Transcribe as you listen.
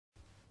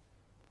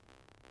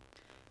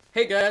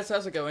Hey guys,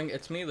 how's it going?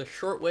 It's me, the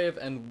Shortwave,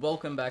 and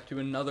welcome back to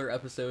another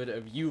episode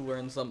of You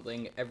Learn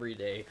Something Every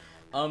Day.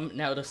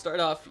 Now to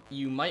start off,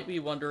 you might be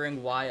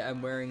wondering why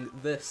I'm wearing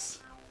this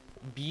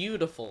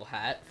beautiful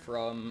hat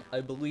from,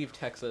 I believe,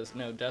 Texas,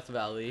 no, Death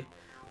Valley.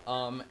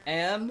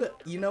 And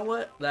you know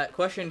what? That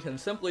question can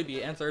simply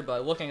be answered by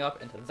looking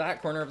up into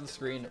that corner of the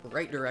screen,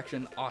 right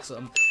direction,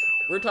 awesome.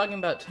 We're talking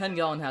about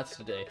 10-gallon hats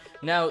today.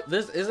 Now,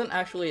 this isn't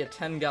actually a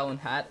 10-gallon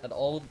hat at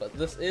all, but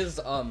this is,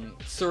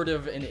 sort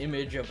of an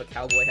image of a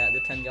cowboy hat.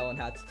 The 10-gallon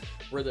hats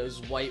were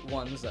those white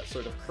ones that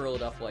sort of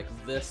curled up like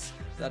this,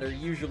 that are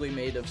usually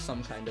made of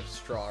some kind of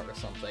straw or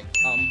something.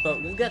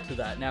 But we'll get to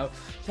that. Now,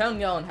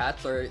 10-gallon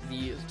hats are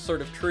the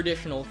sort of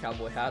traditional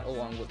cowboy hat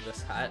along with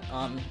this hat,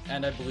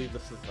 and I believe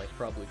this is, like,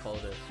 probably called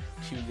a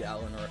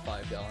 2-gallon or a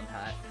 5-gallon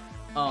hat.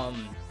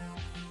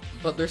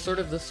 But they're sort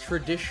of this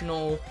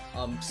traditional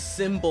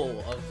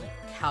symbol of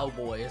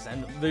cowboys,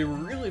 and they were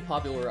really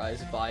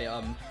popularized by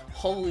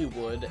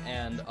Hollywood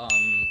and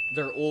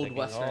their old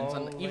westerns,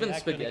 and even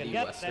spaghetti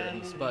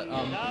westerns, but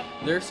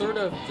they're sort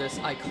of this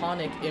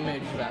iconic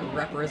image that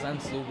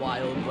represents the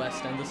Wild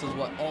West, and this is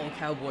what all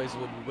cowboys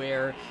would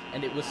wear,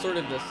 and it was sort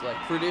of this like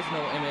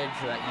traditional image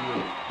that you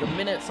would, the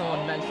minute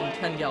someone mentioned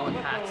 10-gallon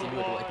hats, you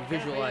would like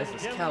visualize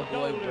this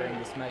cowboy wearing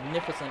this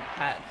magnificent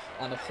hat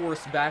on a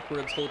horse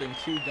backwards, holding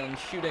 2 guns,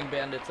 shooting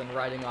bandits, and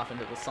riding off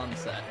into the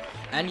sunset.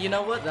 And you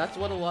know what? That's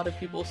what a lot of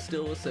people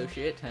still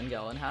associate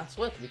 10-gallon hats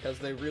with, because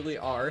they really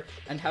are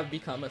and have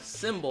become a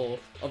symbol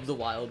of the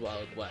Wild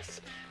Wild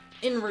West.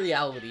 In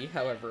reality,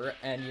 however,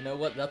 and you know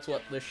what, that's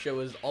what this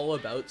show is all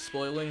about,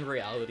 spoiling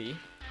reality,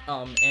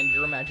 and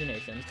your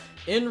imaginations.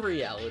 In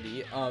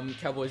reality,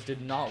 cowboys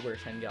did not wear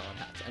 10-gallon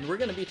hats, and we're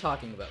going to be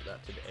talking about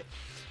that today.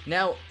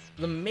 Now,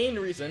 the main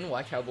reason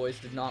why cowboys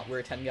did not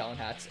wear 10-gallon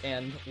hats,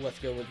 and let's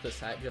go with this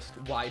hat, just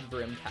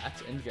wide-brimmed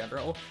hats in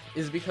general,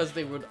 is because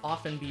they would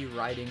often be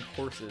riding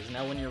horses.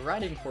 Now, when you're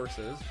riding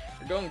horses,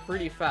 you're going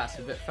pretty fast,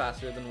 a bit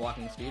faster than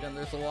walking speed, and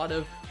there's a lot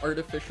of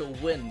artificial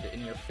wind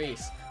in your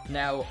face.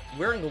 Now,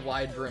 wearing a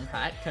wide-brim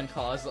hat can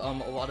cause a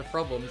lot of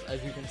problems.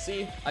 As you can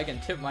see, I can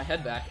tip my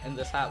head back, and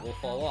this hat will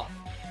fall off.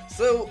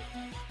 So,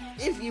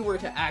 if you were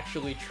to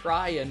actually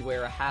try and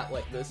wear a hat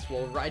like this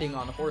while riding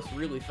on a horse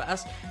really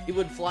fast, it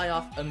would fly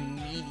off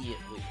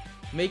immediately,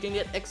 making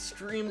it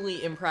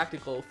extremely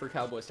impractical for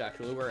cowboys to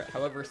actually wear it.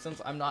 However,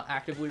 since I'm not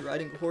actively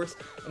riding a horse,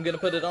 I'm gonna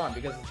put it on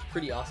because it's a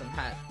pretty awesome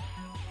hat.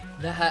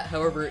 The hat,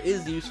 however,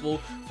 is useful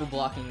for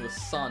blocking the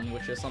sun,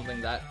 which is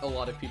something that a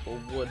lot of people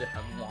would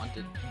have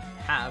wanted to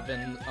have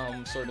in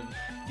sort of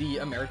the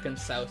American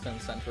South and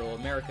Central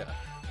America.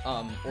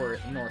 Or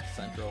North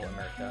Central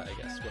America, I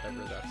guess,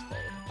 whatever that's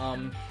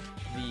called.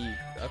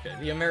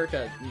 The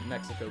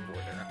America-Mexico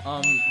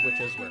border, which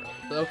is where,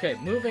 okay,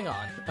 moving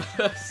on.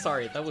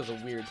 Sorry, that was a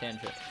weird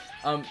tangent.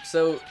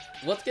 So,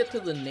 let's get to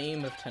the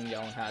name of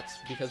 10-gallon hats,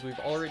 because we've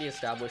already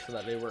established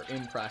that they were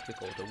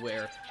impractical to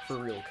wear for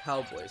real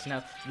cowboys.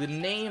 Now, the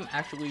name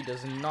actually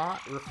does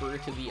not refer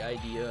to the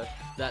idea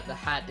that the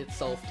hat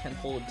itself can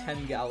hold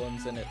 10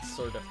 gallons in its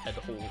sort of head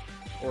hole,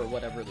 or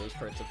whatever those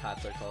parts of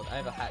hats are called. I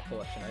have a hat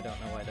collection, I don't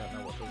know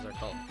what those are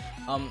called.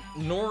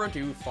 Nor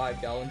do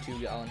 5-gallon,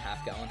 2-gallon,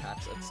 half-gallon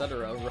hats,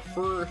 etc.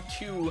 refer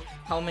to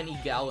how many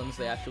gallons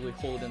they actually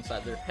hold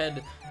inside their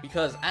head,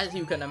 because as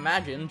you can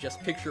imagine, just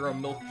picture a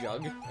milk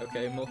jug,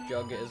 okay, milk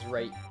jug is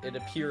right, it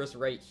appears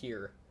right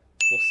here.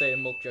 We'll say a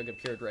milk jug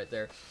appeared right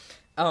there.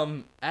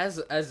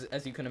 As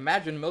you can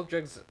imagine, milk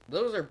jugs,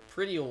 those are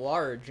pretty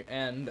large,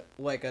 and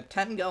like a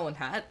 10-gallon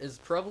hat is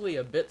probably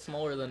a bit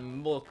smaller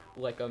than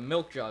like a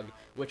milk jug,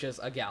 which is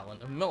a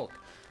gallon of milk.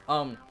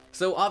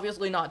 So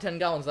obviously not 10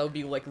 gallons, that would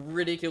be like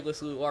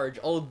ridiculously large,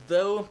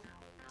 although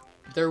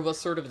there was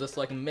sort of this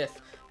like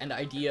myth and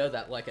idea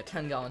that like a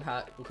 10-gallon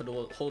hat could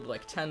hold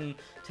like 10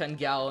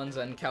 gallons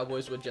and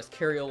cowboys would just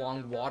carry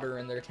along water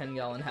in their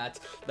 10-gallon hats.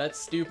 That's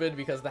stupid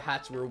because the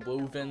hats were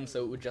woven,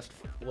 so it would just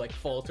like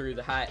fall through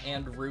the hat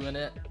and ruin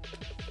it.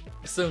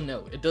 So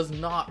no, it does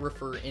not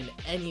refer in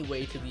any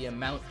way to the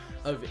amount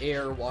of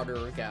air, water,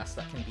 or gas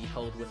that can be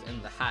held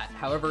within the hat.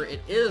 However,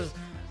 it is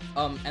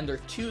and there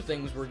are 2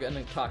 things we're going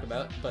to talk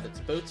about, but it's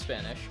both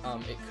Spanish.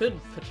 It could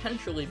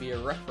potentially be a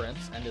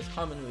reference, and is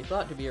commonly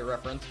thought to be a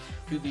reference,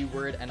 to the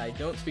word, and I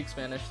don't speak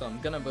Spanish, so I'm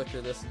gonna butcher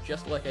this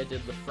just like I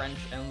did the French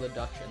and the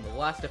Dutch in the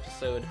last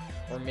episode,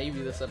 or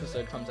maybe this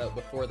episode comes out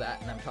before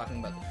that, and I'm talking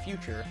about the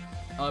future,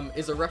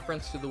 is a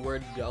reference to the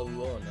word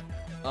galon,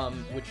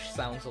 which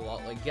sounds a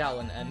lot like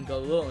gallon, and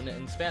galon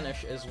in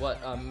Spanish is what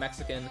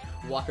Mexican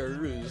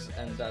vaqueros,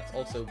 and that's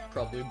also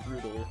probably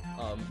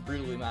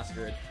brutally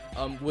massacred,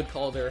 would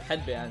call their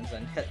headbands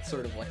and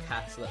sort of like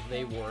hats that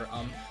they wore,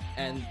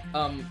 and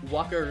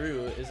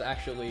vaquero is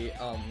actually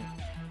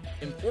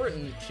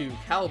important to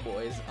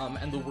cowboys,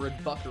 and the word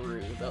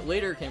buckaroo that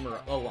later came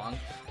along,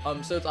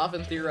 so it's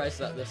often theorized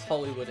that this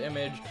Hollywood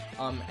image,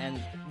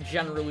 and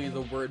generally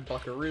the word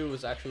buckaroo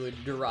was actually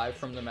derived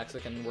from the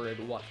Mexican word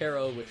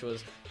vaquero, which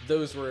was,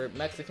 those were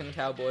Mexican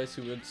cowboys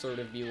who would sort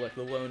of be like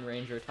the Lone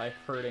Ranger type,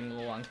 herding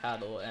along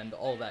cattle and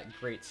all that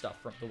great stuff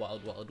from the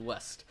Wild Wild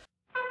West.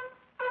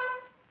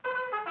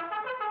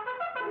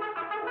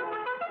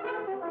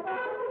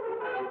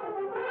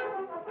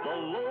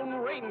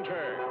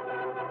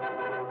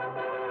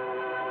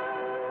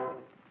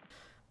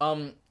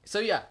 So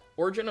yeah,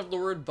 origin of the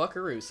word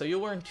buckaroo. So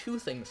you'll learn two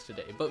things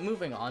today, but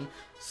moving on.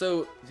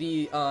 So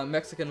the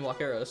Mexican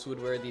Vaqueros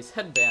would wear these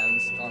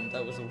headbands.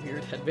 That was a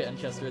weird headband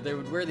gesture. They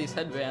would wear these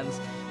headbands,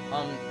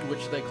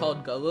 which they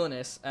called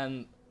galones,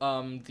 and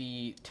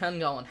the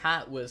 10-gallon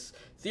hat was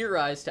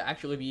theorized to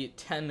actually be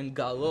 10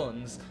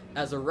 gallons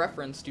as a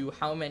reference to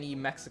how many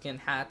Mexican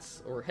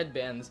hats or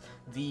headbands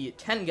the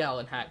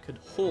 10-gallon hat could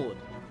hold.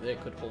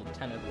 It could hold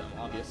 10 of them,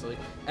 obviously,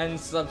 and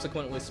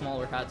subsequently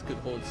smaller hats could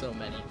hold so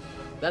many.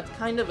 That's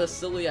kind of a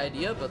silly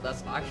idea, but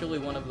that's actually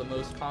one of the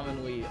most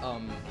commonly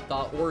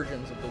thought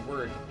origins of the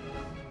word.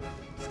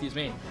 Excuse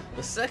me.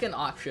 The second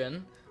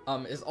option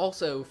is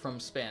also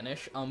from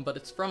Spanish, but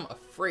it's from a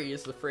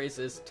phrase. The phrase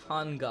is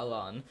tan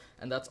galán,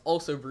 and that's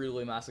also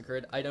brutally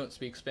massacred. I don't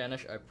speak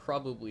Spanish. I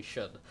probably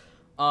should.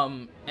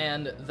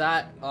 And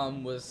that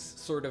was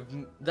sort of,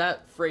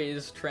 that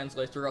phrase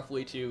translates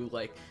roughly to,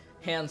 like,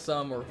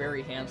 handsome or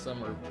very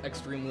handsome or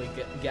extremely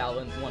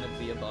gallant, one of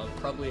the above.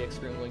 Probably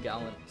extremely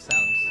gallant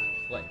sounds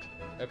like,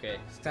 okay,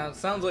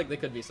 sounds like they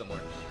could be somewhere.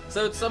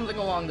 So it's something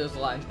along those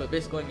lines, but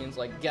basically means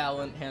like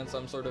gallant,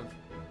 handsome, sort of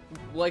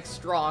like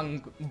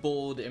strong,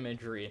 bold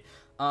imagery.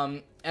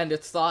 And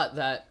it's thought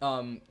that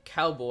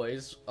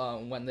cowboys,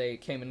 when they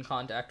came in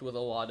contact with a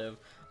lot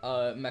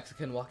of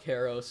Mexican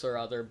vaqueros or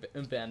other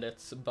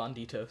bandits,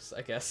 banditos,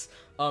 I guess,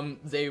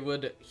 they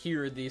would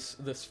hear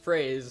this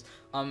phrase,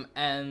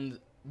 and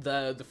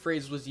the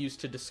phrase was used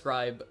to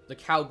describe the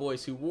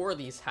cowboys who wore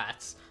these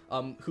hats,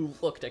 who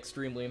looked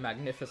extremely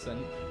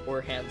magnificent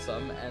or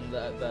handsome, and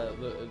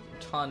the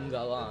tan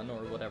galán,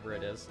 or whatever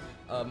it is,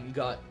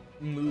 got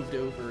moved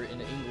over in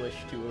English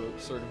to a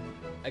sort of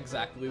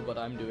exactly what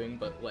I'm doing,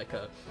 but like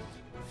a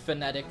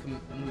phonetic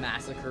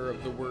massacre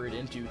of the word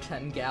into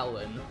 10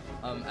 gallon,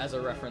 as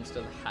a reference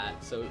to the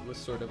hat. So it was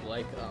sort of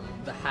like,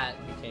 the hat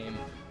became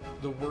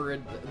the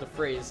word, the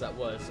phrase that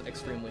was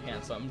extremely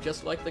handsome,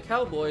 just like the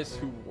cowboys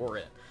who wore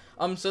it.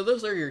 So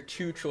those are your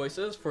two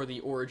choices for the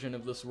origin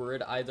of this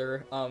word.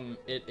 Either,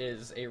 it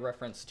is a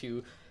reference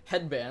to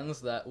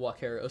headbands that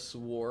vaqueros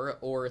wore,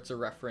 or it's a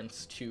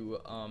reference to,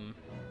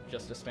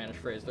 just a Spanish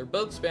phrase. They're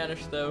both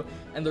Spanish, though,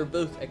 and they're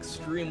both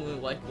extremely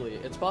likely.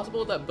 It's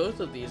possible that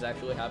both of these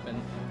actually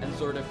happen and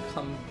sort of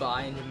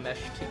combined,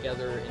 meshed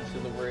together into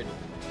the word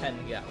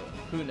 10 gallon.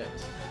 Who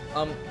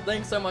knows?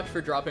 Thanks so much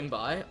for dropping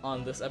by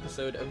on this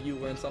episode of You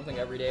Learn Something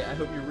Every Day. I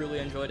hope you really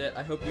enjoyed it.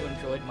 I hope you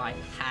enjoyed my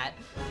hat.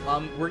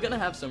 We're gonna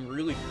have some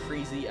really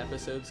crazy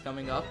episodes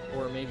coming up,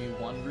 or maybe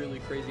one really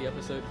crazy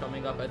episode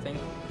coming up, I think,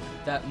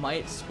 that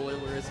might,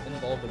 spoilers,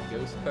 involve a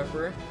ghost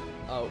pepper.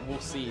 We'll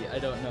see. I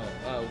don't know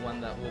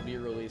when that will be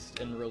released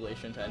in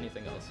relation to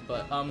anything else.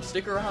 But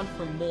stick around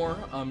for more.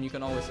 You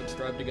can always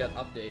subscribe to get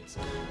updates.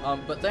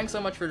 But thanks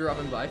so much for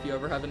dropping by. If you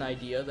ever have an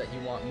idea that you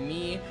want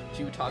me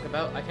to talk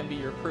about, I can be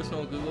your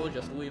personal Google.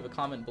 Just leave a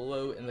comment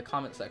below in the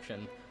comment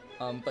section.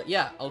 But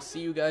yeah, I'll see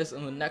you guys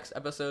in the next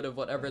episode of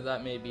whatever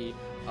that may be.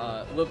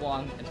 Live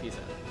long and peace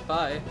out.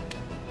 Bye!